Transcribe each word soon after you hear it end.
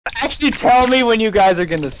Actually, tell me when you guys are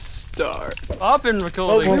gonna start. I've been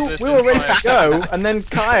recording. We were ready to go, and then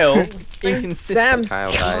Kyle, Damn inconsistent,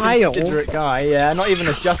 inconsiderate guy. Yeah, not even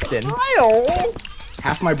adjusting. Kyle!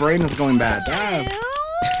 Half my brain is going bad. Damn.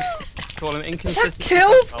 Call him inconsistent. That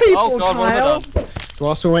kills people, oh God, Kyle!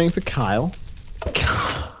 Whilst we're waiting for Kyle.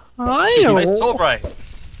 Nice Torbray.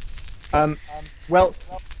 Well.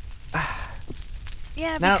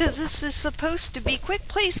 Yeah, Now- because this is supposed to be quick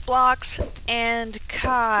place blocks and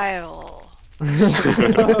Kyle.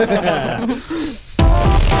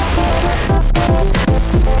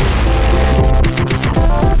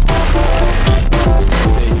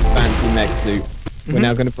 Fancy mech suit. We're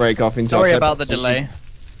now going to break off into. Sorry about the delay.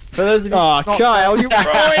 For those of you. Oh, Kyle, you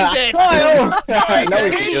ruined it! Kyle! No,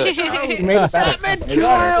 we can do it. You made it better.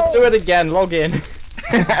 Let's do it again. Log in.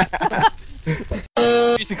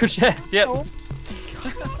 Musical chairs. Yep.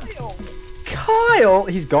 Kyle,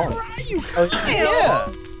 he's gone. Yeah,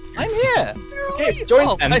 I'm here. Okay, join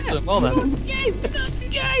Oh, them. excellent. Well done.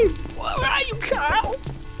 Where are you, Kyle?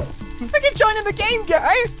 I can join in the game,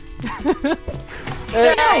 guy!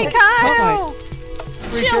 Hey, Kyle!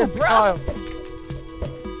 Chill, bro!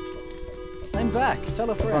 I'm back. Tell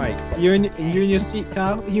a friend. Right, you in your seat,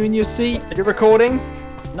 Kyle? You in your seat? Are you recording?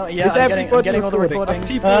 Not yet. Is I'm everybody getting all the recording?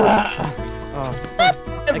 recordings.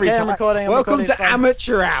 Every Okay, I'm time. recording. Welcome to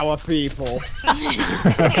Amateur Hour, people.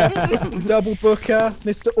 Mr. Double Booker,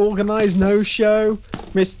 Mr. Organised No Show,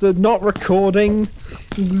 Mr. Not Recording.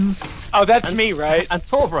 Oh, that's me, right? And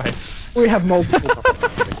Torbray. We have multiple.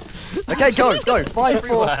 Okay, go. 5,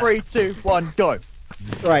 4, 3, 2, 1, go.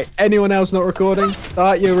 Right, anyone else not recording?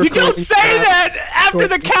 Start your You recording. don't say that after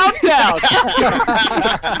the countdown!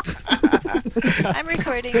 I'm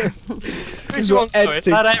recording. Which your one's going?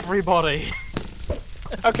 editing. Not everybody.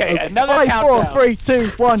 Okay, another 5, countdown. 4, 3, 2,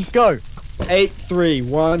 1, go. 8, 3,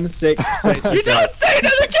 1, 6. You don't say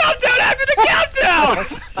another countdown after the countdown!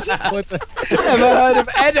 Never heard of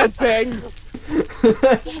editing.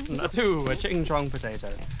 Two, a chicken strong potato.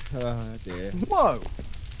 Oh dear. Whoa.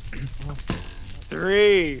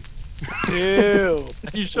 3, 2,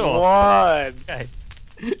 Are you sure? 1. Okay.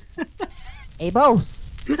 Hey, boss.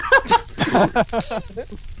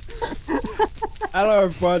 Hello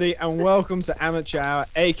everybody and welcome to Amateur Hour,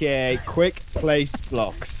 aka Quick Place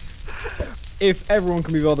Blocks. If everyone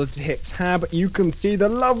can be bothered to hit tab, you can see the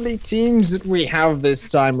lovely teams that we have this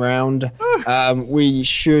time round. We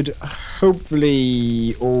should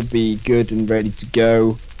hopefully all be good and ready to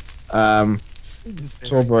go.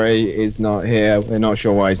 Torbray is not here. We're not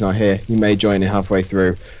sure why he's not here. He may join in halfway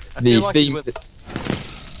through. I feel like theme. you would-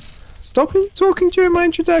 Stop talking during my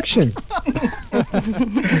introduction.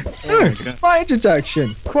 No, my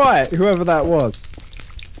introduction. Quiet, whoever that was.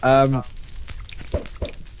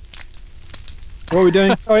 What are we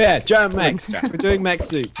doing? Oh yeah, giant mechs. We're doing mech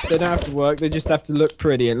suits. They don't have to work. They just have to look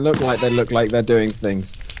pretty and look like they're doing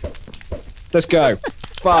things. Let's go.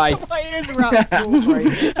 Bye.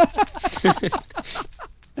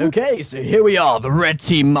 Okay, so here we are, the red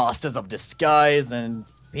team masters of disguise and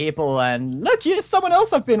people, and look, here's someone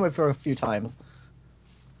else I've been with for a few times.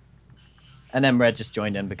 And then Red just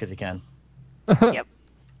joined in because he can. Yep.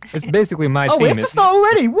 It's basically my Oh, team. we have to start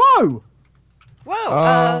already. Whoa.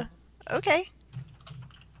 Whoa, okay.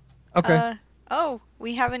 Okay. Oh,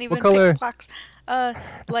 we haven't even color? picked blocks.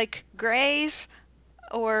 Like grays,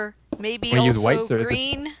 or maybe Wanna use also whites, or is it-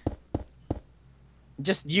 green.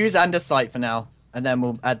 Just use andesite for now, and then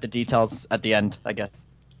we'll add the details at the end, I guess.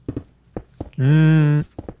 I'm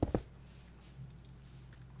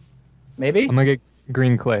Maybe? gonna get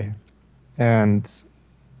green clay and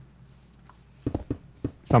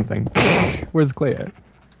something. Where's the clay at?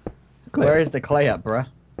 Where is the clay at, bruh?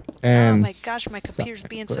 And Oh my gosh, my computer's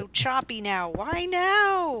being so choppy now. Why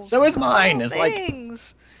now? So is mine. All It's like,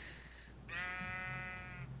 things.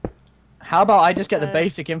 how about I just get the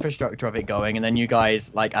basic infrastructure of it going, and then you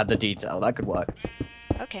guys like add the detail? That could work.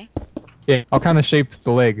 Okay. yeah, I'll kind of shape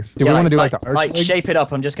the legs. Do we want to do like the arch legs? shape it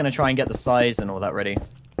up? I'm just gonna try and get the size and all that ready.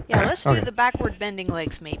 Yeah, let's do Okay. the backward bending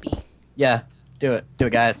legs, maybe. Yeah, do it,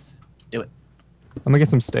 guys, do it. I'm gonna get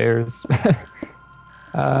some stairs.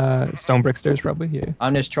 Stone brick stairs probably. Yeah.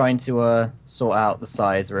 I'm just trying to sort out the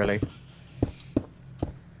size really.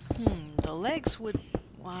 The legs would.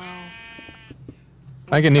 Wow.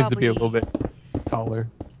 I think it needs to be a Probably- little bit taller.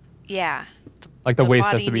 Yeah. Like the waist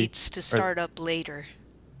body has to be. needs to start up later.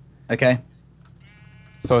 Okay.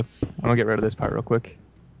 So it's. I'm gonna get rid of this part real quick.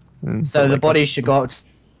 And So put, the like, body a- should go up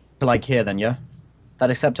to like here then, yeah? That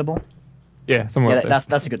acceptable? Yeah, somewhere. Yeah, up there.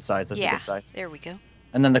 that's a good size. That's a Yeah. good size. There we go.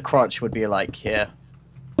 And then the crotch would be like here.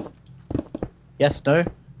 Yes, no,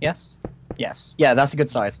 yes, yes. Yeah, that's a good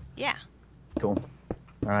size. Yeah. Cool.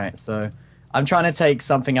 Alright, so I'm trying to take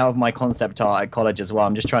something out of my concept art at college as well.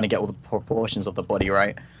 I'm just trying to get all the proportions of the body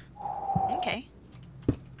right. Okay.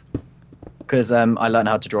 Because I learned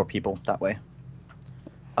how to draw people that way.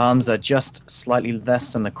 Arms are just slightly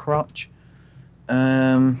less than the crotch.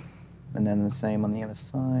 And then the same on the other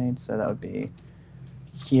side. So that would be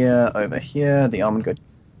here, over here. The arm would go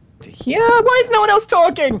to here. Why is no one else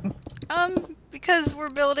talking? Because we're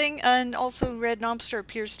building, and also Red Knobster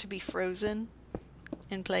appears to be frozen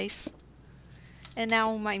in place. And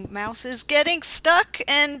now my mouse is getting stuck,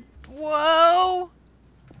 and whoa!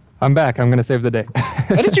 I'm back. I'm gonna save the day.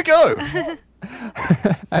 Where did you go?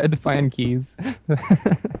 I had to find keys.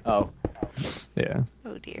 Oh. Yeah.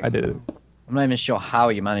 Oh dear. I did it. I'm not even sure how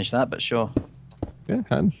you managed that, but sure. Yeah,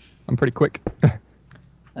 I'm pretty quick.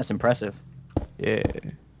 That's impressive. Yeah.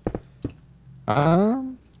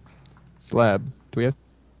 Slab. Do we have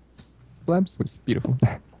slabs? It's beautiful.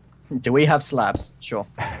 Do we have slabs? Sure.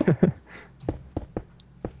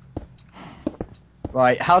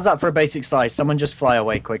 Right, how's that for a basic size? Someone just fly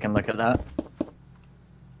away quick and look at that.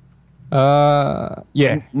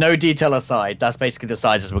 Yeah. No detail aside, that's basically the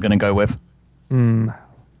sizes we're going to go with.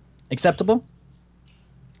 Acceptable?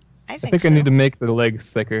 I I think think I need to make the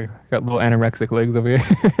legs thicker. Got little anorexic legs over here.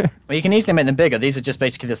 Well, you can easily make them bigger. These are just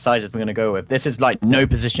basically the sizes we're going to go with. This is like no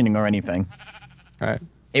positioning or anything. Alright.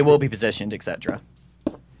 It will be positioned, etc.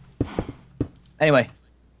 Anyway,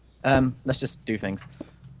 let's just do things.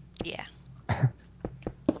 Yeah.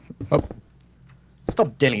 Oh.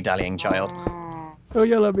 Stop dilly-dallying, child. Oh,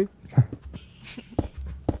 yeah, love me.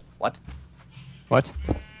 What? What?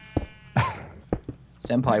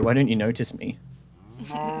 Senpai, why don't you notice me?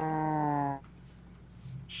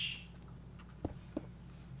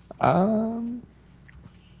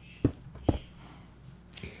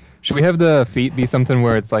 Should we have the feet be something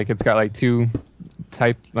where it's like it's got like two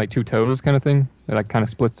toes kind of thing? It like kind of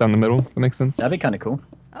splits down the middle. If that makes sense. That'd be kind of cool.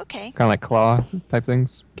 Okay. Kind of like claw type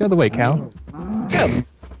things. Get out of the way, cow. Get out of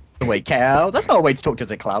the way, cow. That's not a way to talk to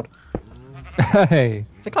ZaCloud. Hey.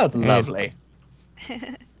 ZaCloud's lovely.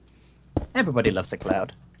 Everybody loves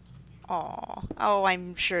ZaCloud. Aw. Oh,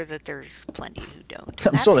 I'm sure that there's plenty who don't.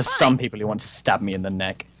 I'm sure there's That's some fine. people who want to stab me in the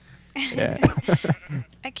neck. Yeah.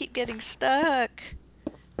 I keep getting stuck.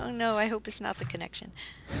 Oh no, I hope it's not the connection.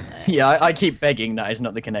 Yeah, I keep begging that it's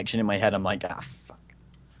not the connection in my head. I'm like, ah, fuck.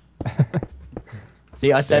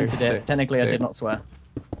 See, I Stare, censored stare, it. Technically, I stare. did not swear.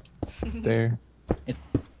 Stare.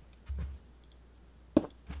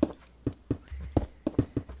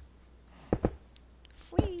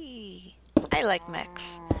 Whee! I like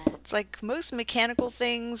mechs. It's like most mechanical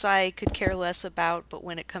things I could care less about, but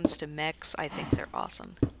when it comes to mechs, I think they're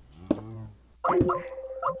awesome.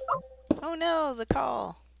 Oh no, the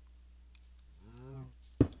call.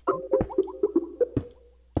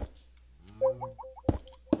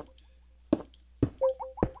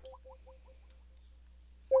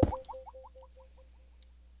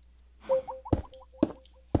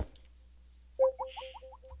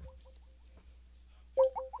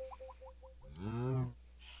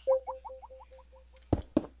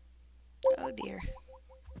 Oh dear.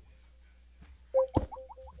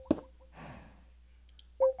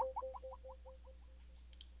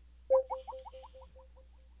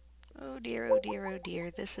 Oh dear, oh dear, oh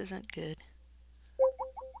dear, this isn't good.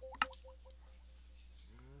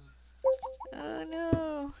 Oh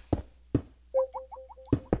no.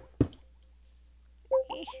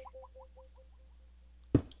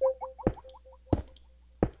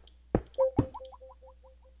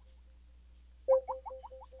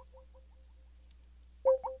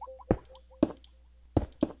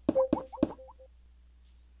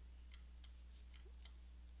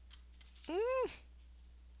 Eh.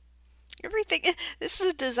 Everything. This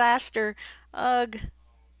is a disaster. Ugh.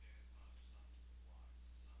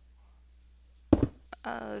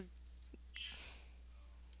 Ugh.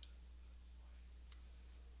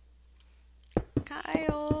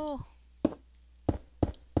 Kyle.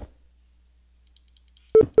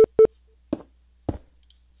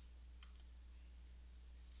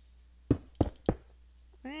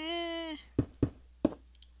 Eh.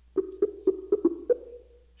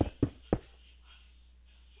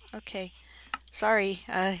 Okay. Sorry.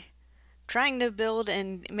 Trying to build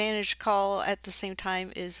and manage call at the same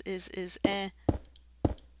time is eh.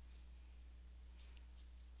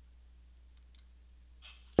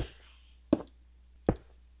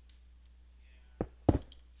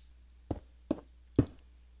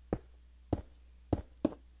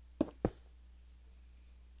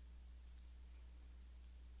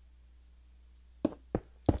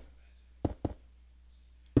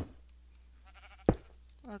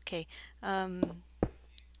 Okay.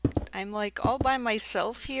 I'm like all by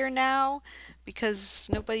myself here now because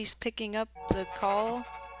nobody's picking up the call,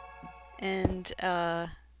 and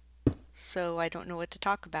so I don't know what to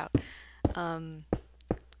talk about. I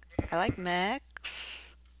like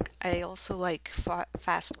mechs. I also like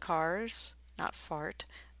fast cars, not fart.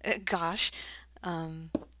 Gosh.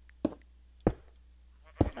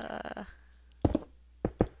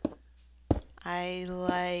 I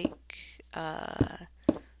like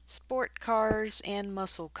sport cars and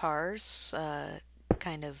muscle cars,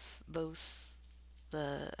 kind of both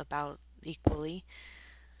about equally.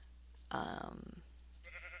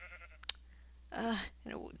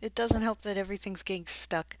 It doesn't help that everything's getting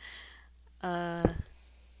stuck.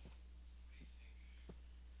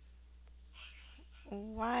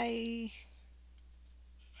 Why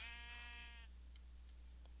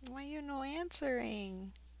are you no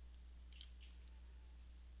answering?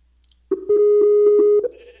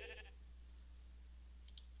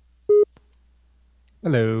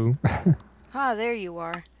 Hello. Ah, there you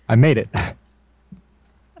are. I made it.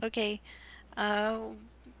 Okay.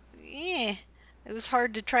 Yeah. It was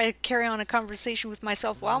hard to try to carry on a conversation with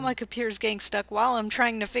myself while my computer's getting stuck, while I'm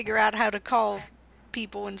trying to figure out how to call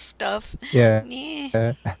people and stuff. Yeah.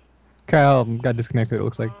 Yeah. Kyle got disconnected, it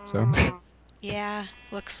looks like, so. Yeah,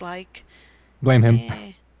 looks like. Blame him.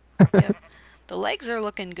 Yeah. Yep. The legs are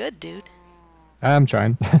looking good, dude. I'm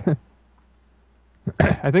trying.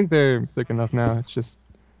 I think they're thick enough now. It's just...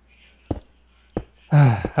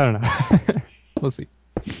 I don't know. We'll see.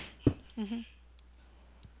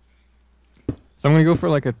 So I'm gonna go for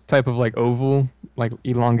like a type of like oval, like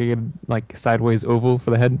elongated, like sideways oval for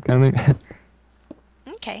the head kind of thing.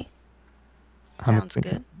 Okay. Sounds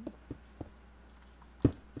good.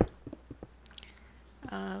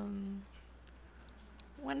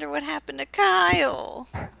 Wonder what happened to Kyle.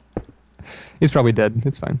 He's probably dead.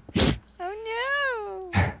 It's fine. Oh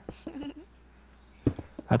no.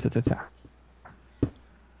 Ha-ta-ta-ta.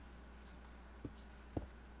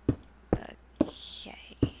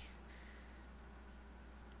 Okay.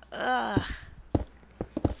 Ugh.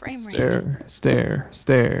 Frame rate. Stare.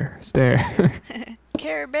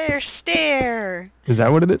 Care Bear stare. Is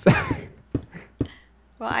that what it is?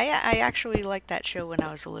 Well, I actually liked that show when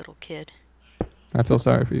I was a little kid. I feel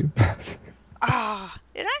sorry for you.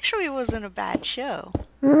 It actually wasn't a bad show,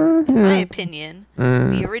 in my opinion.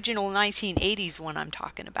 The original 1980s one I'm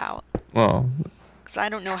talking about. Well, because I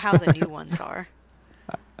don't know how the new ones are.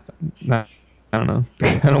 Nah, I don't know.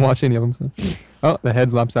 I don't watch any of them. So. Oh, the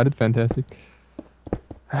head's lopsided. Fantastic.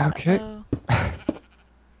 Okay.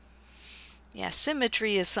 Yeah,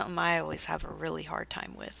 symmetry is something I always have a really hard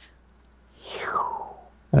time with.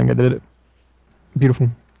 I think I did it. Beautiful.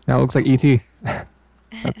 Now it looks like E.T.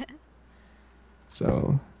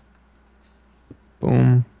 So,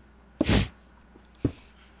 boom.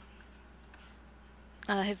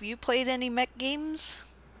 Have you played any mech games?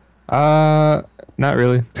 Not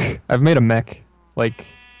really. I've made a mech, like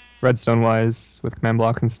redstone-wise, with command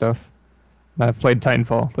blocks and stuff. And I've played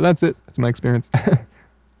Titanfall, but that's it. That's my experience.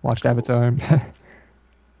 Watched Avatar.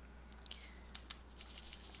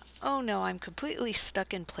 Oh no, I'm completely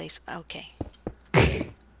stuck in place. Okay.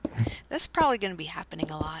 That's probably going to be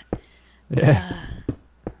happening a lot. Yeah.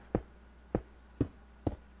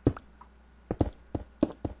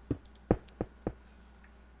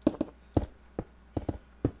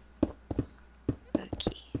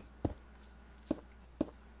 Okay.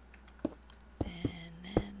 And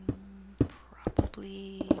then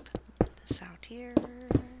probably put this out here.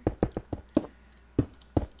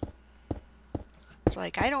 It's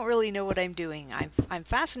like, I don't really know what I'm doing. I'm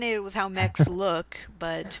fascinated with how mechs look,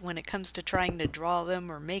 but when it comes to trying to draw them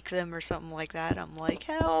or make them or something like that, I'm like,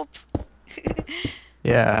 help!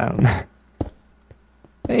 Yeah.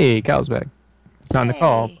 Hey, Kyle's back. He's not in the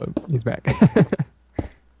call, but he's back.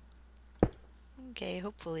 Okay,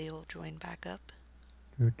 hopefully he'll join back up.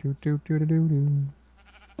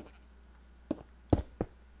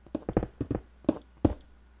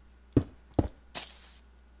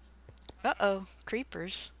 Uh-oh,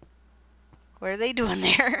 creepers. What are they doing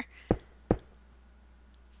there?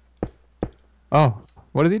 Oh,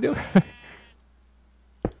 what does he do?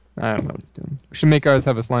 I don't know what he's doing. We should make ours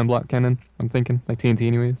have a slime block cannon, I'm thinking. Like TNT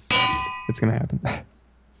anyways. It's gonna happen. I'm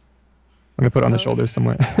gonna put it on the shoulders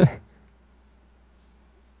somewhere.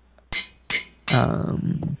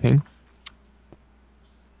 Ping.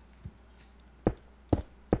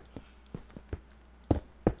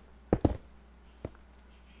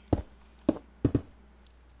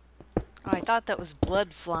 Oh, I thought that was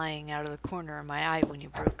blood flying out of the corner of my eye when you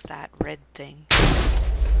broke that red thing.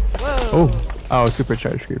 Whoa! Oh,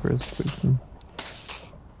 supercharged creepers.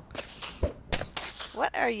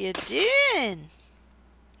 What are you doing?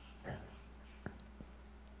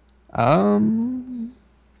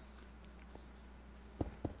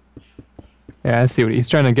 Yeah, I see what he's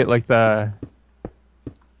trying to get, like the,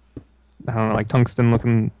 I don't know, like tungsten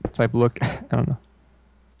looking type look. I don't know.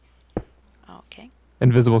 Okay.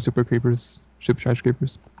 Invisible super creepers, supercharged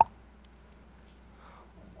creepers.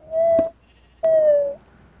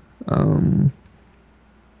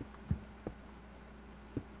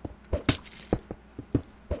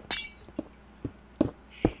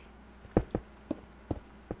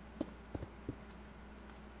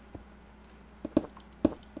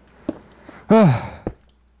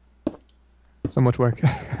 So much work.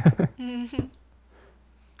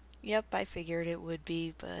 Yep, I figured it would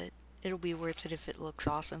be, but it'll be worth it if it looks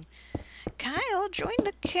awesome. Kyle, join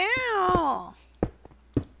the cow!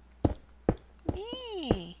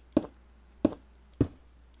 Yay!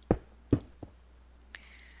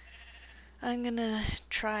 I'm gonna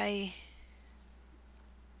try,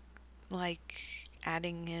 like,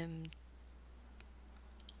 adding him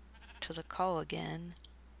to the call again.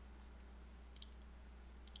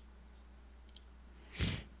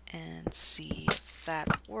 And see if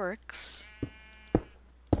that works.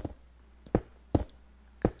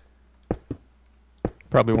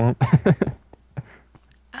 Probably won't.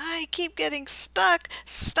 I keep getting stuck.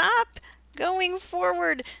 Stop going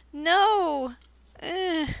forward. No.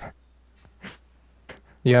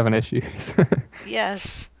 You having issues?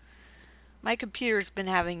 Yes. My computer's been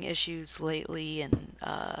having issues lately, and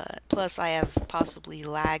plus I have possibly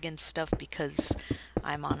lag and stuff because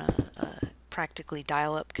I'm on a practically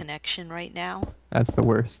dial-up connection right now. That's the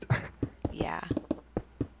worst. Yeah.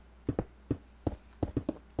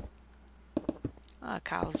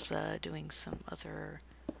 Kyle's doing some other,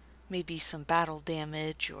 maybe some battle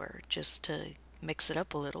damage or just to mix it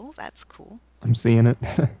up a little. That's cool. I'm seeing it.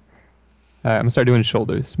 I'm gonna start doing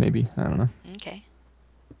shoulders, maybe. I don't know. Okay.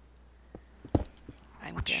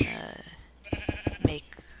 I'm gonna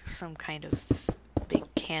make some kind of big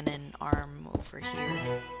cannon arm over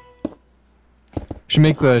here. Should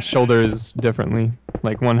make the shoulders differently.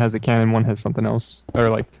 Like one has a cannon, one has something else, or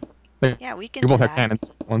like yeah, we can. You both do have that.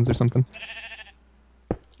 cannons, ones or something.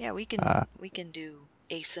 Yeah, we can do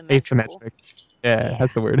asymmetrical. Asymmetric. Yeah,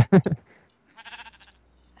 that's the word. I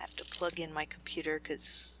have to plug in my computer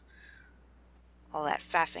because all that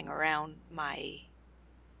faffing around my.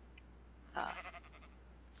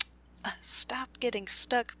 Stop getting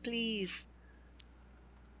stuck, please.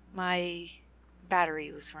 My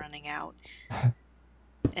battery was running out.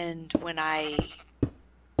 And when I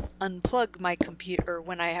unplug my computer, or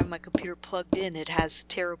when I have my computer plugged in, it has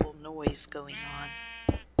terrible noise going on.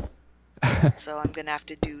 So I'm gonna have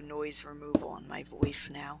to do noise removal on my voice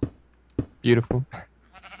now. Beautiful.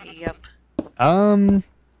 Yep.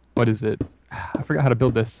 What is it? I forgot how to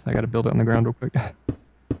build this. I gotta build it on the ground real quick.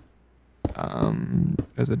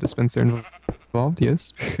 There's a dispenser involved,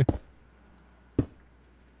 yes.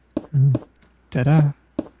 Ta-da.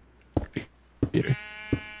 Peter.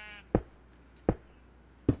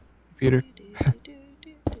 Peter.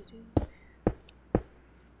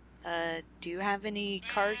 Do you have any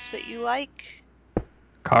cars that you like?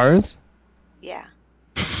 Cars? Yeah.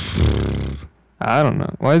 I don't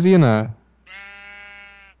know. Why is he in a...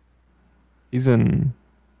 He's in...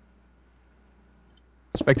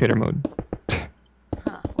 spectator mode.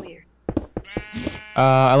 Huh, weird.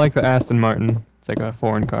 I like the Aston Martin. It's like a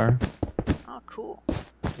foreign car. Oh, cool.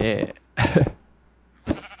 Yeah.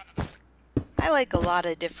 I like a lot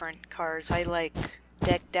of different cars. I like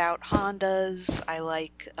decked out Hondas. I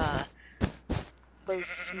like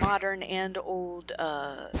both modern and old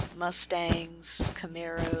Mustangs,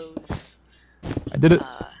 Camaros. I did it.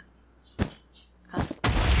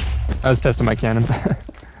 I was testing my cannon.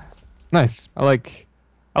 Nice. I like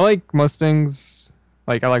Mustangs.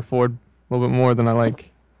 Like I like Ford a little bit more than I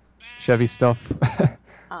like Chevy stuff.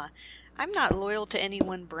 I'm not loyal to any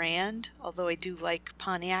one brand, although I do like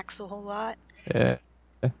Pontiacs a whole lot. Yeah.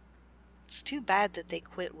 It's too bad that they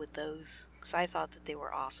quit with those, because I thought that they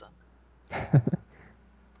were awesome.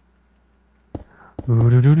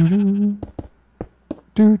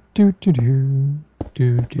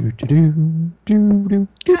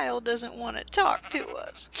 Kyle doesn't want to talk to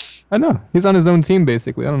us. I know. He's on his own team,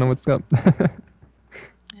 basically. I don't know what's up.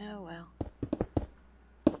 Oh, well.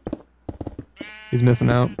 He's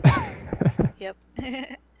missing out. Yep.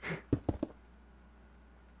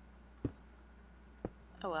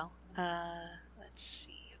 Oh, well. Let's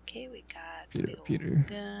see. Okay, we got Peter.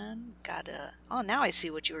 gun. Got a... Oh, now I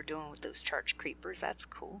see what you were doing with those charged creepers. That's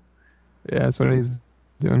cool. Yeah, that's what he's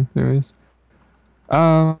doing. Anyways.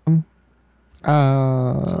 It's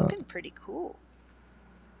looking pretty cool.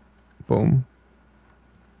 Boom.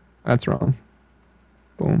 That's wrong.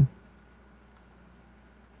 Boom.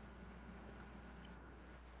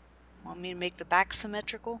 Want me to make the back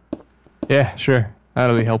symmetrical? Yeah, sure.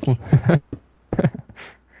 That'll be helpful.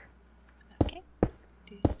 Okay.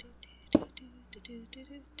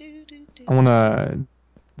 I want to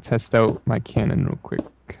test out my cannon real quick.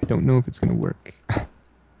 I don't know if it's going to work.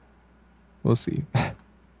 We'll see.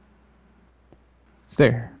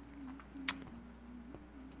 Stare.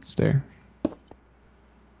 Stare.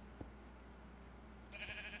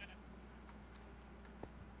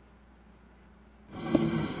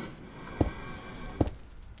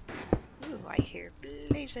 Ooh, I hear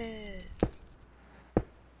blazes.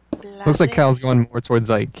 Looks like Cal's going more towards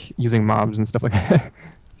like using mobs and stuff like that.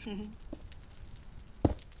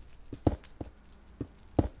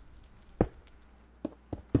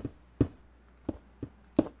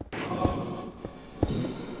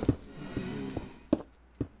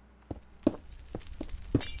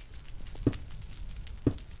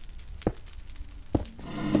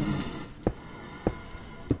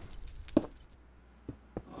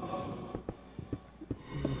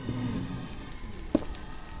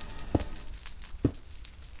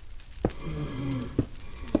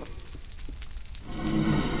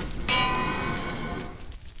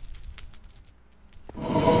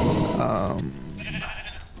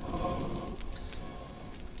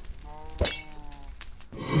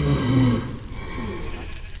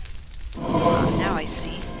 Now I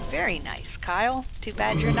see. Very nice, Kyle. Too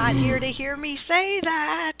bad you're not here to hear me say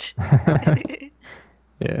that.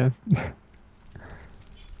 Yeah.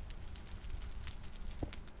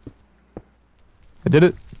 I did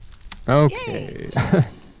it. Okay.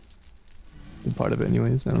 Good part of it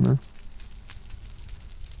anyways, I don't know.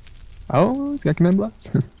 Oh, it's got command blocks.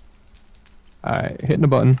 Alright, hitting a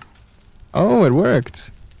button. Oh, it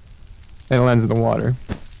worked. And it lands in the water.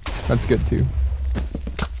 That's good too.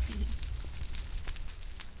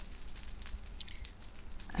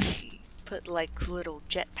 I put like little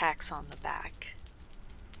jetpacks on the back.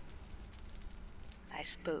 I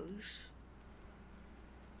suppose.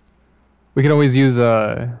 We could always use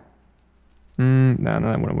no,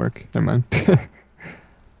 that wouldn't work. Never mind.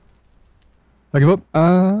 I give up.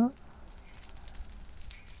 I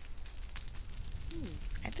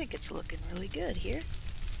think it's looking really good here.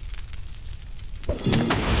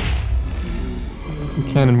 The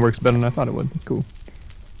cannon works better than I thought it would. That's cool.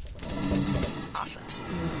 Awesome.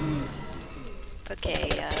 Okay,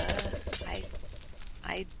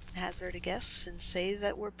 I hazard a guess and say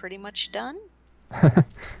that we're pretty much done. How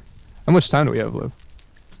much time do we have left?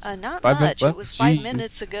 Not 5 minutes much. It left? was 5 Jeez.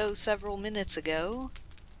 minutes ago, several minutes ago.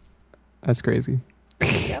 That's crazy.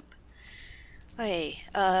 Yep. Hey,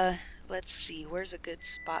 let's see. Where's a good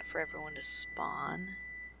spot for everyone to spawn?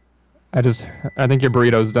 I think your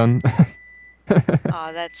burrito's done.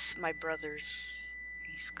 Aw, that's my brother's.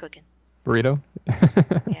 He's cooking. Burrito?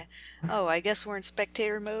 Yeah. Oh, I guess we're in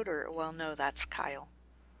spectator mode, or well, no, that's Kyle.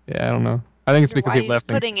 Yeah, I don't know. I think it's because Why he left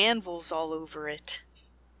he's me. putting anvils all over it.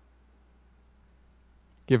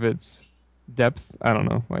 Give it depth. I don't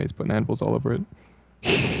know why he's putting anvils all over it.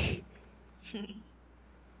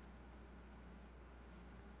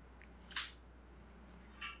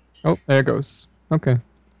 Oh, there it goes. Okay.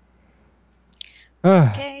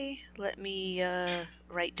 Okay, let me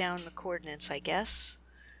write down the coordinates, I guess.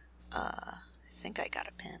 I think I got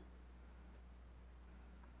a pen.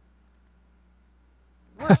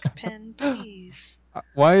 Work pen, please.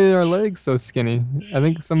 Why are our legs so skinny? I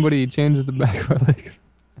think somebody changed the back of our legs.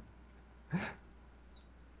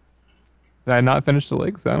 Did I not finish the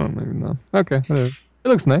legs? I don't even know. Okay, whatever. It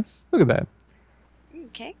looks nice. Look at that.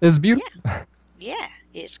 Okay. It's beautiful. Yeah,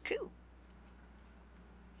 yeah, it's cool.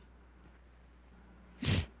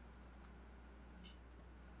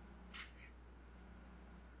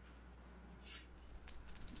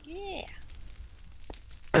 Yeah.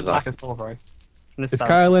 It's like a sword, right? Is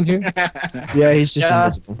Kyle in here? Yeah, he's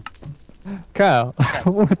just invisible. Kyle,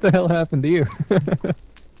 what the hell happened to you?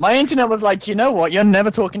 My internet was like, you know what? You're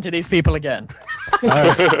never talking to these people again.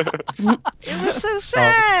 It was so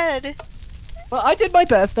sad. Well, I did my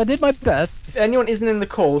best. I did my best. If anyone isn't in the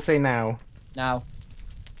call, say now. Now.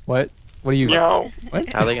 What? What are you? No. What?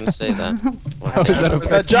 How are they gonna say that? How is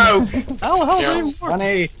that A joke. Oh,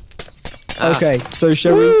 Funny. Okay, so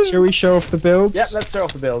shall we show off the builds? Yep, let's start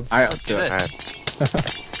off the builds. Alright, let's do it.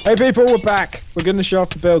 Hey people, we're back. We're gonna show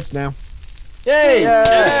off the builds now. Yay!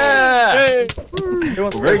 Yay!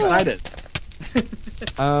 We're very excited.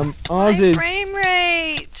 Ours My is frame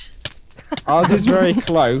rate. very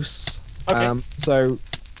close. Okay. So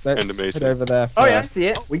Let's Animation. head over there first. Oh yeah, I see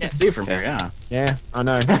it. We can see it from here, yeah. Yeah, I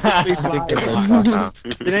know.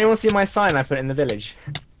 Did anyone see my sign I put in the village?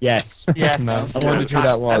 Yes. Yes. No. I wondered who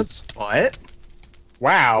that was. What?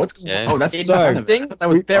 Wow. What's going on? Yeah. Oh, that's Interesting. I thought that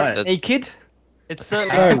was They're butt. naked. It's So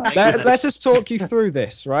certainly. let us talk you through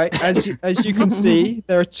this, right? As you can see,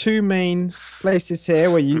 there are two main places here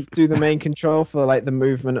where you do the main control for like the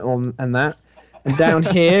movement on and that. And down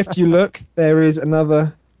here, if you look, there is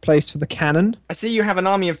another place for the cannon. I see you have an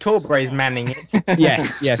army of Torbrays manning it.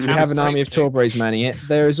 Yes, we have an army of Torbrays manning it.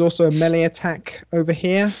 There is also a melee attack over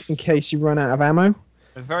here in case you run out of ammo.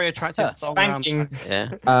 A very attractive song around Spanking.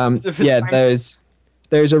 back. Yeah,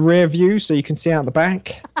 there's a rear view so you can see out the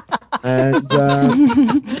back. And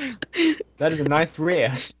That is a nice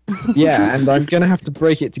rear. yeah, and I'm gonna have to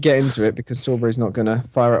break it to get into it because Torbray's not gonna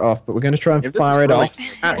fire it off, but we're gonna try and If this fire is it for, off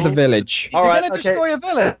like, at the village. All You're right, gonna okay. destroy a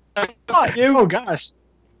village. You. Oh gosh.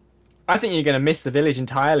 I think you're gonna miss the village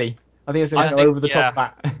entirely. I think it's I gonna go think- over the top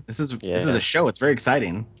of that. This is a show. It's very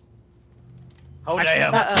exciting. Oh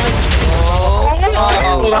damn.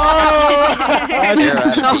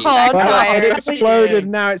 Well, it exploded,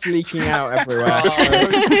 now it's leaking out everywhere.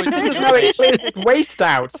 This is how it clears its waste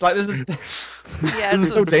out. Like this is Yeah, This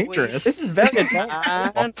is so dangerous. this is very advanced.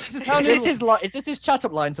 And this is how Is this his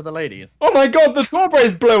chat-up line to the ladies? Oh my god, the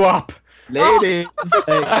Torbrays blew up! Ladies.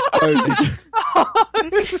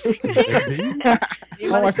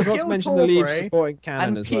 Oh, I forgot to mention the lead supporting cannon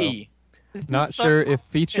And as well. P. Not sure if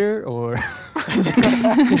feature or.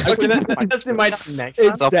 Okay, that's in my team next.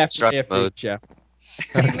 It's Self-destruct definitely a mode. feature.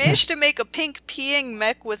 So you managed to make a pink peeing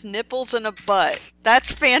mech with nipples and a butt.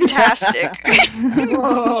 That's fantastic.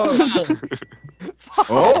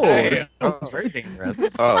 Oh, this is very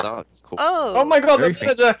dangerous. Oh, that was cool. Oh my god, Very the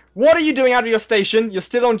villager! What are you doing out of your station? You're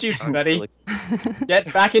still on duty, buddy.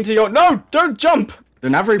 Get back into your. No! Don't jump! They're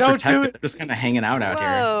not very Don't do protected. it. They're just kind of hanging out here.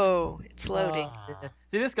 Whoa, it's loading.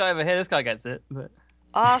 See this guy over here. This guy gets it. But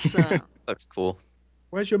Awesome. Looks cool.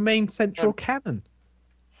 Where's your main central cannon?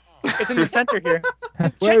 it's in the center here.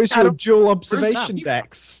 Where is your Adam. dual observation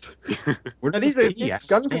decks? Where Now, does these are this be? these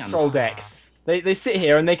gun control decks. They sit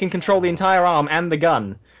here and they can control the entire arm and the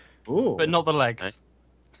gun. Ooh. But not the legs.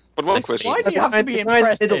 But one Nice. question. Why do you have to be The guy in the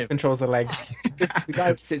middle impressive? controls the legs. The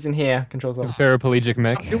guy who sits in here controls the legs. Paraplegic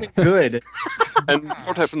mech. doing good. And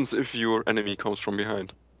what happens if your enemy comes from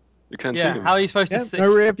behind? You can't see Yeah. him. How are you supposed Yeah, to see? no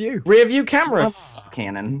rear view. Rear view cameras.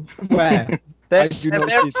 Cannon. Where? They're, I do they're not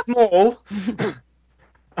very see- small.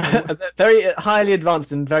 They're very highly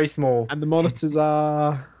advanced and very small. And the monitors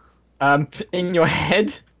are. In your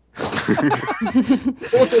head.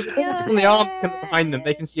 Also, on the arms come behind them.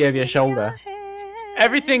 They can see over your shoulder.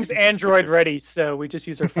 Everything's Android ready, so we just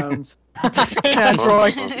use our phones.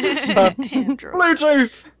 Android. Android.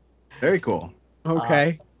 Bluetooth. Very cool.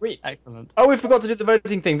 Okay. Sweet. Excellent. Oh, we forgot to do the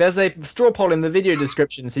voting thing. There's a straw poll in the video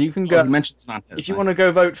description, so you can Oh, go. you mentioned it's not. If you want to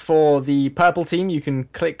go vote for the purple team, you can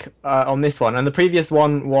click on this one. And the previous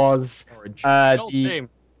one was Gold the team.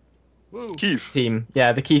 Woo. Keith. team.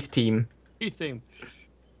 Yeah, the Keith team. Keith team.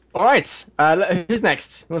 All right. Who's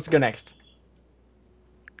next? Who wants to go next?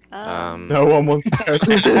 No one wants to go.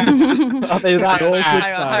 Are they that awkward Hang on,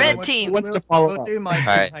 hang silent? Red on. team. What's to follow We'll up? do my team.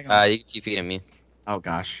 Alright, Hang on. you can TP to me. Oh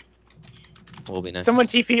gosh. We'll be nice. Someone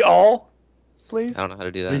TP all, please. I don't know how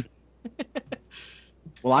to do that.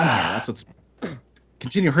 Well, I'm here. That's what's.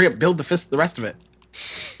 Continue. Hurry up. Build the rest of it.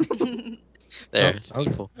 There. It's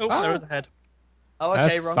beautiful. Oh, there was a head. Oh,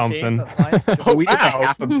 okay, That's wrong team. something. That's fine. So we did wow. like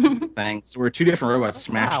half of the thing. So we're two different robots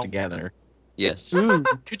smashed Wow. together. Yes.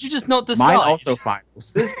 Could you just not decide? Mine also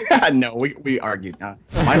fires. No, we argued.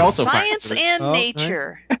 Mine also Science fires. and Oh, nice.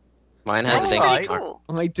 nature. Mine has That's the same pretty mark. cool.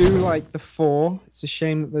 I do like the 4. It's a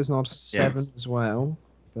shame that there's not a 7 Yes. as well.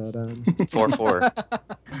 But 4-4.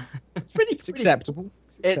 it's acceptable.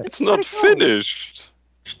 It's not finished.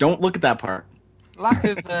 Don't look at that part. Lack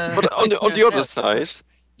of. But on the other side,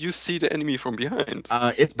 you see the enemy from behind.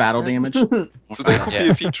 It's battle damage. So that could be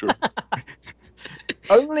Yeah. a feature.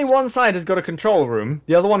 Only one side has got a control room.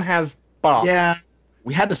 The other one has bar. Yeah,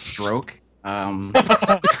 we had to stroke.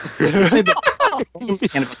 Usually the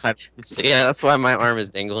mechanical side. Yeah, that's why my arm is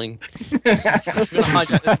dangling. He died.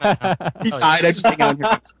 I just hang out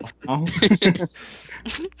here.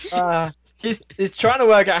 He's trying to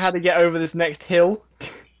work out how to get over this next hill.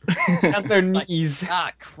 He has no knees. Ah,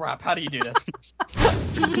 crap. How do you do this?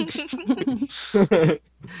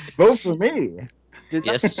 Vote for me.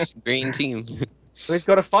 Yes, green team. So he's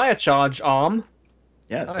got a fire charge arm.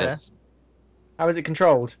 Yes. Oh, yeah. Yes. How is it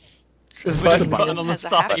controlled? There's Push the a button on the Has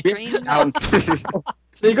a happy side. green.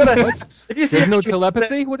 So you gotta. If you see There's a no picture,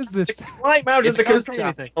 telepathy? What is this? right mouse is It's the because-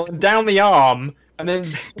 control and down the arm, And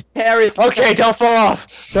then Harris. Okay, don't fall off.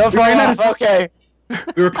 Don't fall off. Okay.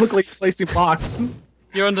 We were quickly placing blocks.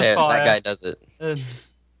 You're under Yeah, fire. that guy does it.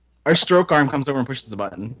 Our stroke arm comes over and pushes the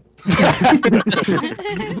button.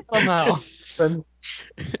 Somehow.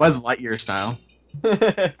 Buzz Lightyear style.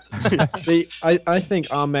 See, I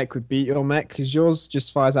think our mech would beat your mech because yours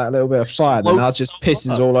just fires out a little bit of fire, then ours just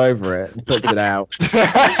pisses all over it and puts it out. This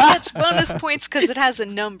gets bonus points because it has a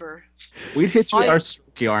number. We'd hit you with our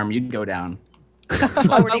strokey arm, you'd go down.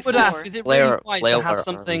 I would ask, is it really Flare- nice flare to have arm.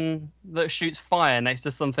 something that shoots fire next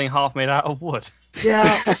to something half made out of wood?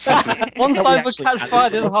 Yeah. One Yeah, we side would actually catch had fire,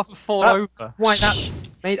 this the other half would fall over. Why that's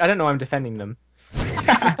made? I don't know. I'm defending them.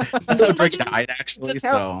 That's how Drake died, actually, It's a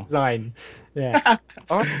terrible so... design. Yeah.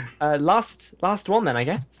 All right. Last one then, I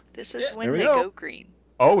guess. This is when there we they go. go green.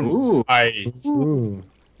 Oh, Ooh. nice. Ooh.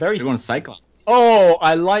 Very. We're going Cyclops. Oh,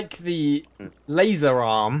 I like the laser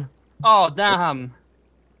arm. Oh, damn.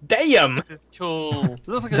 Damn. This is cool. It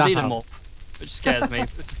looks like a Damn. xenomorph, which scares me.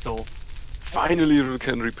 This is cool. Finally, we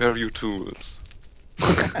can repair your tools.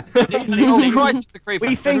 See, Christ, the creeper.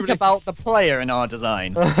 We think about the player in our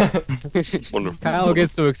design. Wonderful. Kyle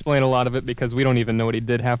gets to explain a lot of it because we don't even know what he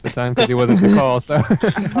did half the time because he wasn't the call. So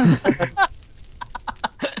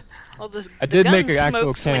Well, the I did gun make an actual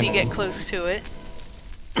smokes when you candle. get close to it.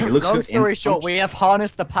 It looks Long good story and short, we have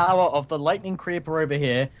harnessed the power of the lightning creeper over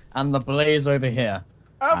here and the blaze over here.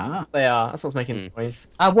 Ah. They are. That's what's making the noise.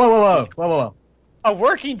 Whoa. A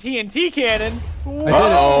working TNT cannon.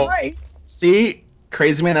 Uh-oh. See?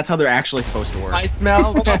 Crazy man, that's how they're actually supposed to work. I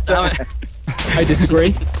smell. Damn it. I disagree.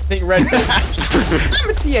 I think red. I'm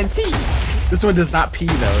a TNT. This one does not pee,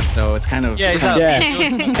 though, so it's kind of... Yeah, he does. Yeah.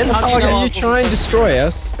 In the How do you target, know You I try and destroy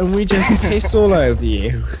us, and we just piss all over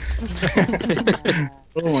you.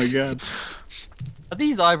 Oh my god. Are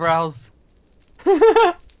these eyebrows?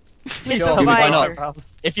 It's Sure, a why not?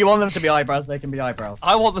 visor. If you want them to be eyebrows, they can be eyebrows.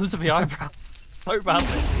 I want them to be eyebrows so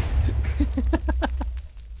badly.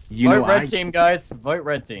 You Vote know red team, guys. Vote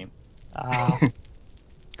red team.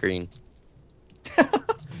 Green.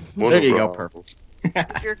 There you go, purple.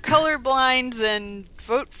 If you're colorblind, then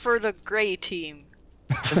vote for the gray team.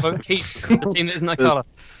 The vote keeps the team that isn't that colour.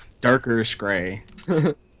 Darkerish gray.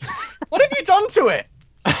 What have you done to it?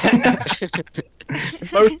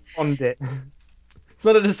 Motorconed it. It's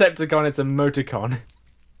not a Decepticon, it's a Motorcon.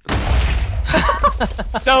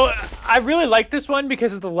 So I really like this one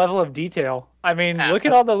because of the level of detail. I mean, look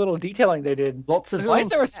at all the little detailing they did. Lots of. Why is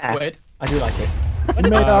there a squid? I do like it. You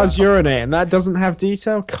made ours urinate, and that doesn't have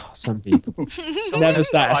detail? God, some people. It's never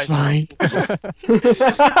satisfying. What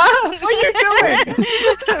are you doing?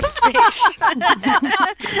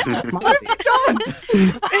 What have you done?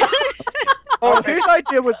 Oh, whose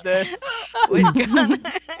idea was this? Squid gun.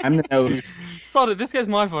 I'm the nose. Sorry, this guy's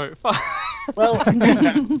my vote. Well,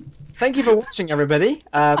 thank you for watching, everybody.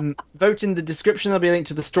 Vote in the description. There'll be a link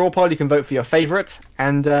to the straw poll. You can vote for your favourite.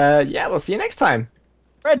 And yeah, we'll see you next time.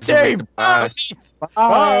 Red team. Bye.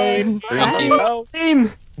 Bye. Green team. Red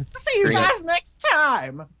team. See you Green. guys next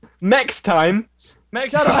time. Next time.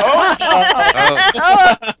 Next Shut time.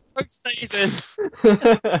 Oh. Vote stays in.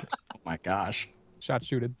 Oh my gosh. shot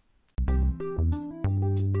shooted.